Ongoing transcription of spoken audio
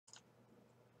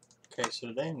Okay, so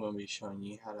today I'm going to be showing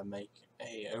you how to make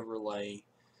a overlay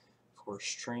for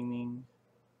streaming.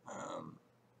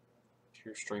 If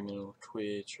you're streaming on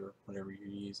Twitch or whatever you're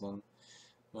using,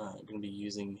 I'm going to be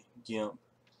using Gimp.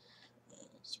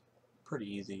 It's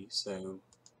pretty easy, so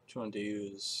what you want to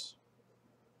do is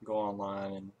go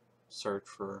online and search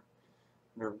for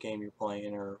whatever game you're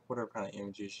playing or whatever kind of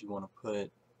images you want to put.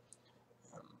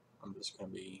 I'm just going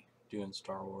to be doing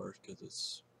Star Wars because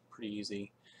it's pretty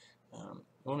easy.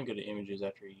 You want to go to images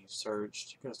after you've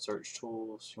searched. You go to search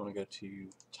tools, you want to go to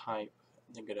type,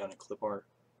 then go down to clip art.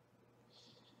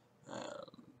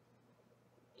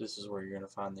 This is where you're going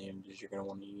to find the images you're going to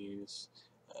want to use.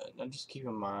 Now just keep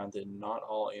in mind that not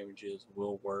all images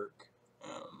will work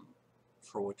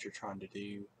for what you're trying to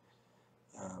do.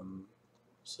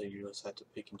 So you just have to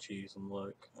pick and choose and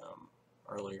look.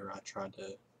 Earlier I tried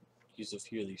to use a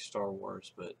few of these Star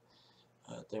Wars, but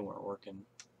they weren't working.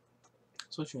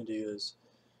 So what you're going to do is,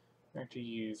 after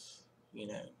you've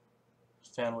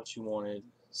found what you wanted,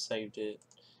 saved it,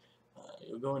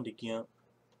 you'll go into Gimp,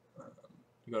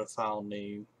 you go to File,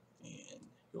 New, and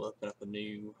you'll open up a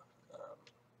new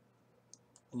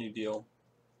deal.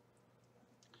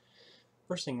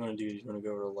 First thing you want to do is you want to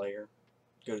go to Layer,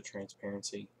 go to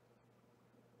Transparency,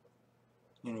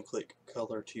 and then click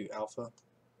Color to Alpha,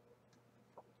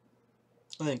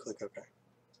 and then click OK.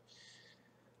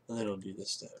 And then it'll do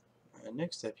this step.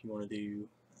 Next step you want to do,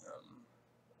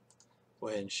 go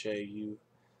ahead and show you.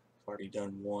 I've already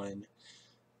done one.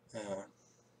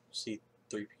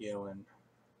 C3PO and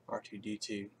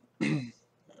R2D2,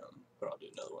 but I'll do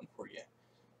another one for you.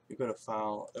 You go to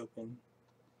File, Open.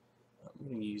 I'm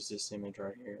going to use this image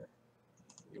right here.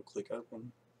 You'll click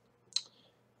Open.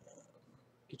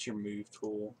 Get your Move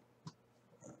tool.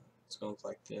 It's going to look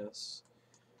like this.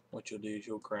 What you'll do is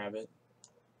you'll grab it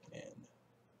and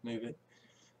move it.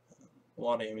 A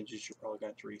lot of images you're probably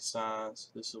going to resize.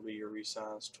 This will be your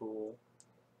resize tool.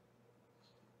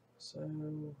 So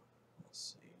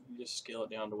let's see. You just scale it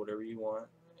down to whatever you want,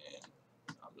 and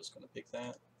I'm just going to pick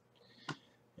that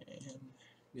and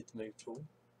get the move tool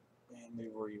and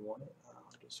move where you want it.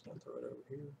 I'm just going to throw it over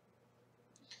here.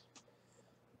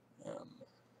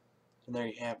 And there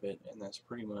you have it, and that's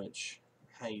pretty much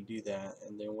how you do that.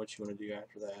 And then what you want to do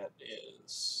after that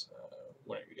is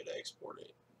whenever you go to export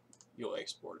it, you'll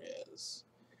export as,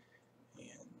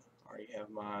 and I already have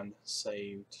mine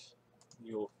saved.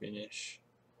 You'll finish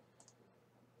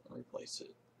and replace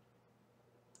it,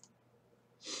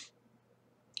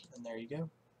 and there you go.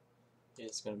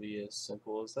 It's going to be as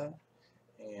simple as that.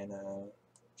 And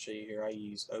show you here, I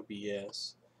use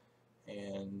OBS,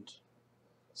 and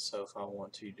so if I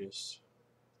want to just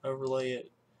overlay it,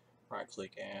 right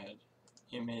click, add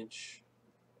image,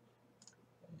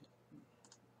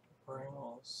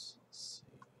 browse, let's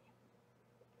see,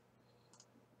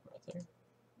 right there,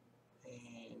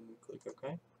 and click OK,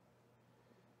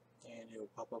 and it will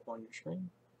pop up on your screen,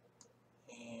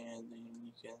 and then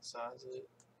you can size it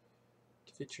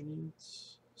to fit your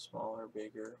needs, smaller,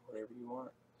 bigger, whatever you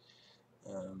want.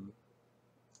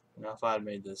 Now if I had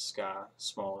made this sky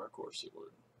smaller, of course it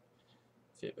would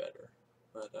fit better,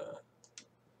 but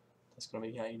that's going to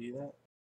be how you do that.